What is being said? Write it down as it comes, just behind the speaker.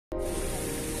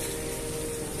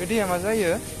दैया मा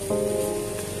जायो?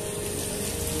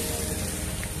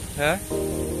 हो?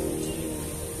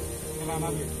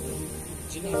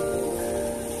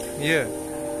 Iya.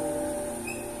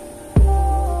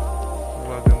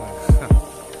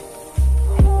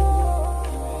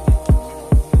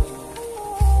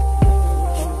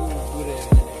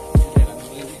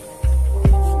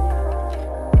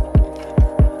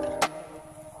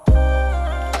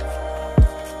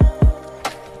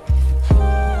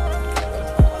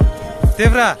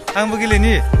 Debra, आंबो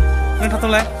गेलेनि नों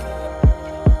थाथ'लाय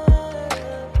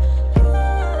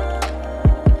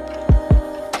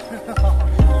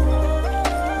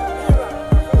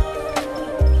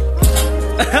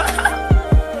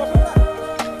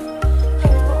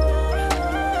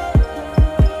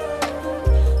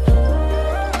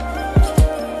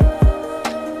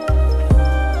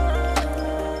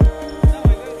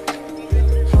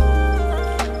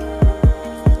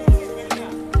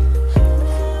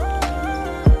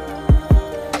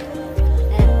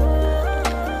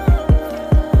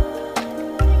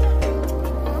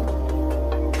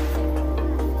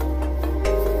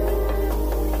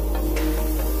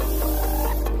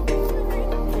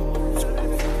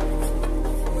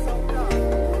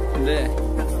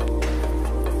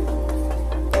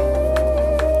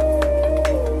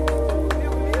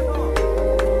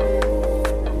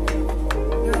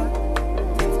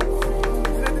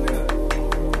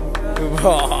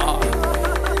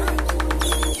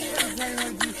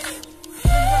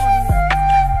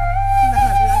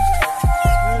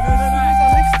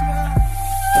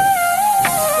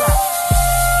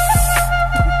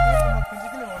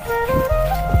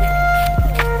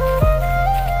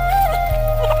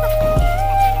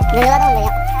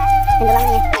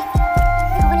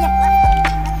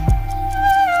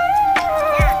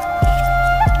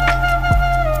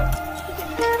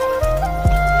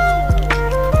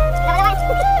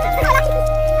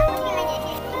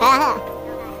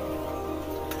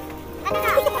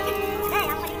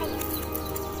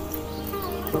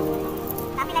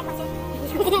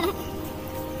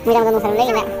Mira, vamos a ver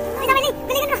lagi, Mbak.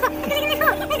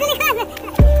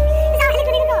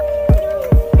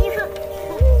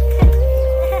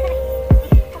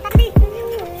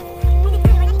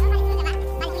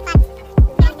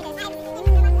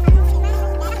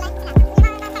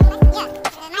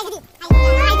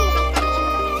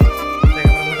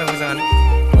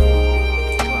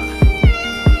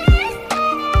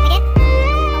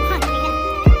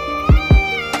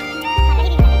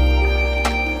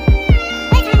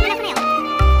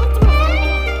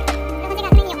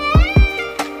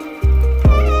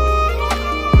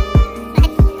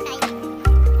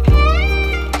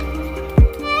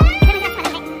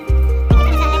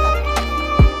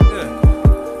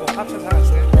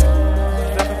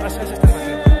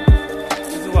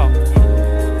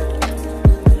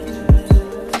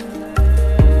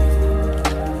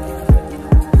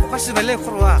 Balik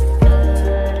keluar.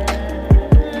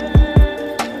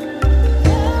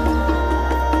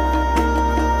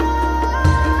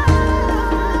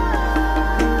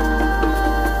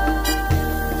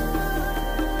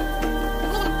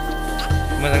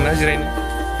 Moजां ना जिरायनो?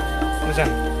 मोजां.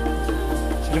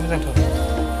 जिरायनो मोजांथ'.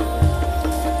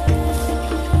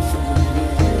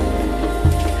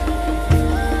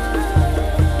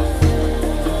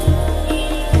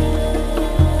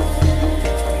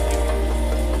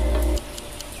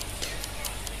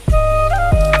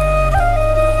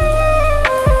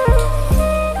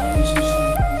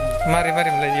 Mari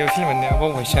mulai dia filmnya,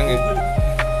 bawa macam ni.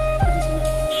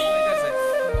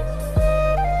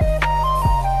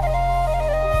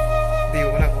 Dia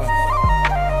mana kau?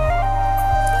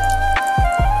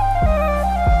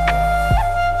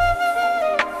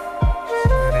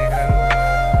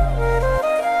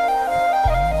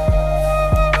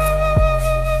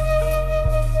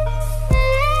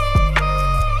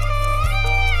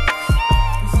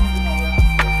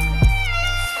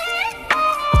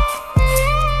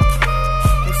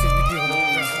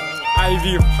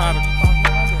 Ivy Park.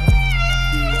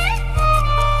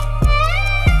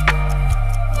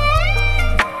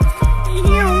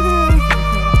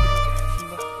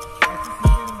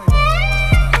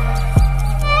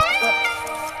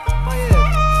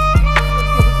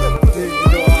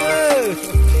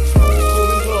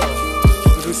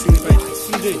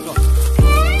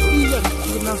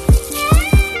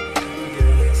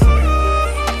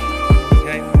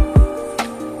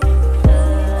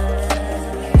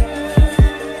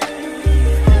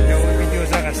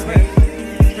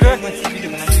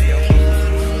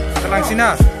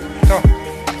 Langsina, to.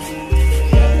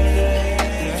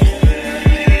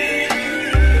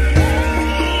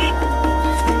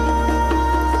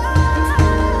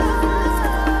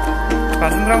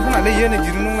 बाजुमग्रा खोमालै इयो नै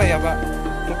दिरुं दंलायाबा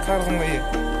दरखार दंलायो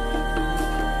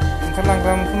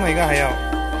ओंखारलांग्रा खोमाय गाहायाव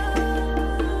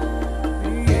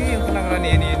ओंखारलांग्रा नै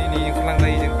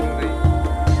ओंखारलांलायो जों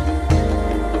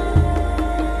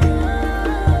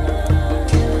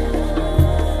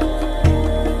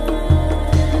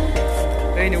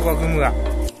ओइ नै औवा गोमोआ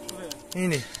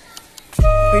नै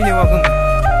ओइ नै औवा Gomo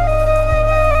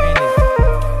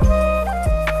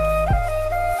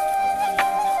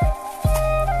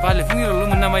Bhalokpong lu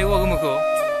menamai uang kamu ko?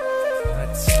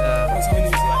 Acha. Apa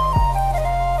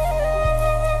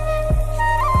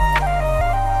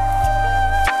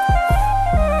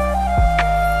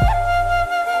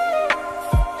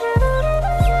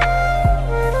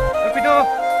itu?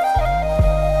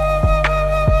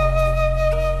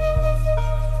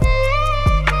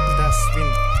 Dustbin.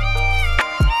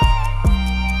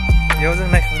 Ya,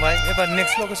 jangan naik kembali. Epa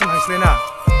next location hasilnya na.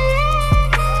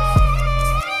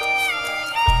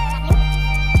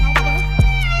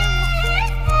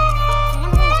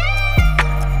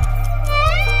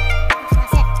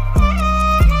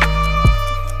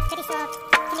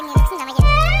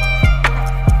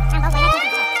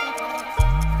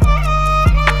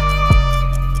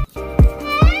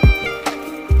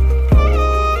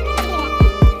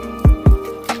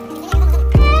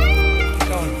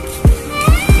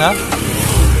 Nah,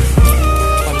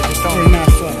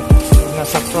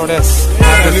 Arunachal Pradesh.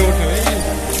 Ada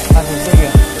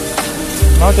juga.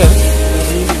 Hotel.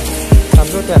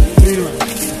 Hotel.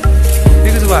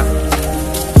 Ini coba.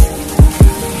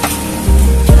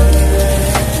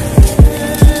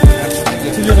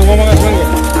 Sini ada ngomong apa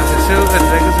enggak? Hasil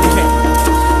kerja itu semua.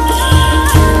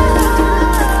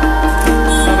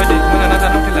 Apa di mana ada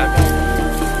hotel lagi?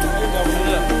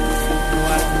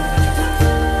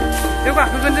 Pak,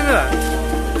 bukan juga.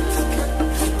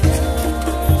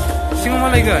 Singo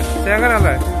malai kan? Saya kan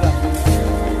alai.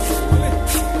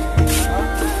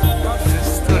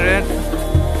 Restaurant.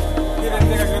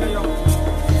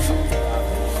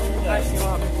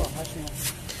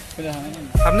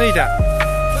 Hamne ida.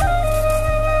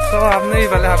 So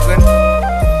hamne bala hapkan.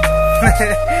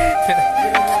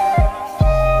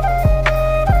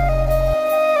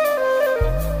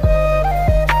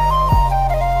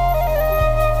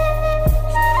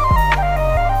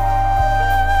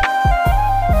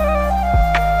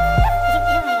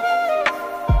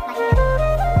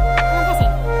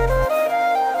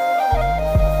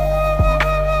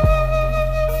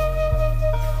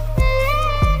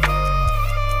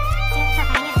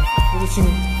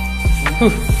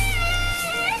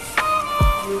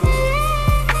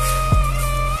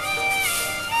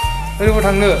 Oरै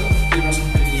थांनो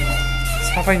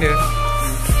साफायनो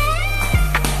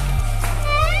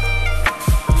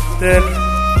देल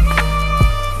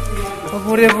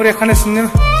बुरे खानाय सिननो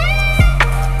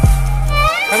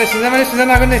माने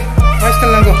सिनजानो हागोन नै मा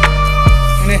स्टाइल नांगौ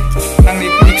नै आंनि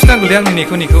इखौसो नांगौलै आंनि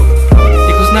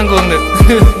इखौसो नांगौ आंनो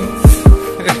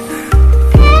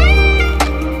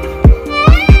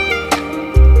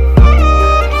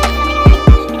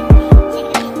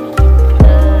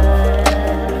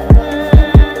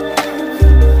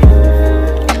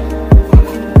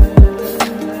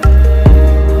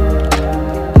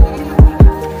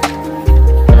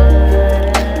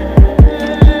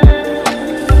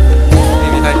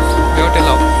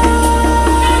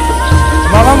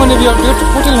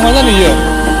hotel nggak jadi ya?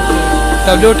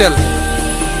 Tapi hotel.